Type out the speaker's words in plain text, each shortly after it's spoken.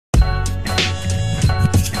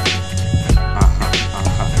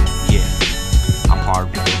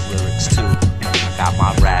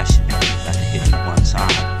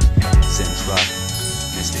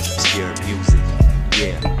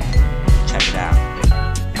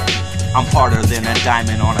I'm harder than a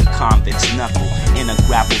diamond on a convict's knuckle, in a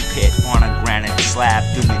gravel pit on a granite slab,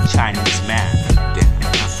 doing Chinese math. Damn,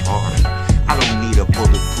 that's hard. I don't need a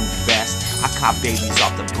bulletproof vest. I cop babies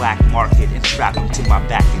off the black market and strap them to my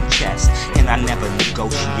back and chest. And I never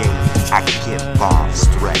negotiate, I give bombs,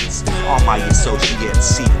 threats. All my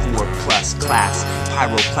associates, C4 plus class.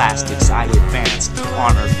 Pyroplastics, I advanced.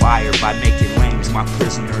 Honor fire by making lames my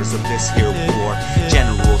prisoners of this here war.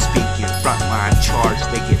 General speaking, frontline charge,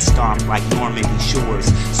 they get stomped like Normandy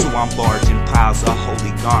shores. So I'm barging piles of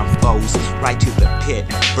holy gone foes right to the pit.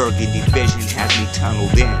 Burgundy vision has me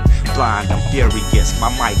tunneled in. Blind, I'm furious, my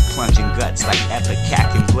mic plunging guts like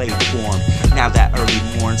epicac in blade form. Now that early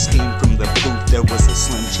morn steam from the booth, there was a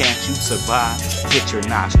slim chance you'd survive. Hit your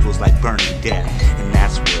nostrils like burning death, and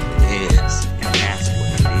that's what it is, and that's what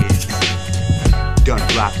it is. Done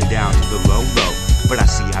dropped it down to the low, but I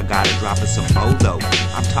see I gotta drop it some molo.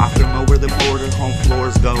 I'm talking over the border, home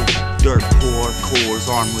floors go. Dirt poor, cores,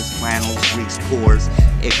 armless flannels, grease pores.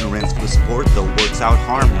 Ignorance for sport though works out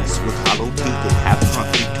harmless. With hollow people have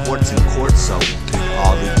crunky torts in court, so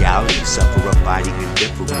all legality suffer a biting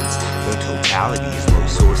indifference. The totality is low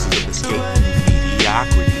sources of escape from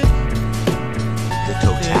mediocrity. The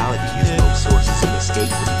totality is low sources of escape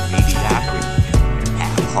from mediocrity.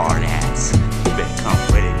 Have hard ass. You better come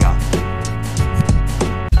with it, y'all.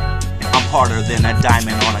 I'm harder than a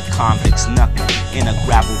diamond on a convict's knuckle, in a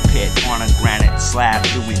gravel pit on a granite slab,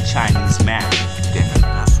 doing Chinese math. Damn,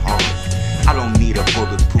 that's hard. I don't need a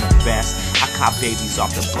bulletproof vest. I cop babies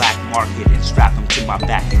off the black market and strap them to my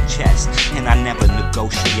back and chest. And I never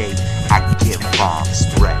negotiate, I give bombs,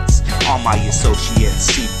 threats. All my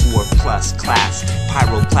associates, C4 plus class.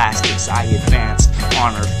 Pyroplastics, I advanced.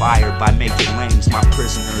 Honor fire by making lames my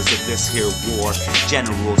prisoners of this here war.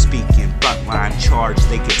 General speaking, frontline charge,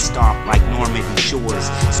 they get stomped like Normandy shores.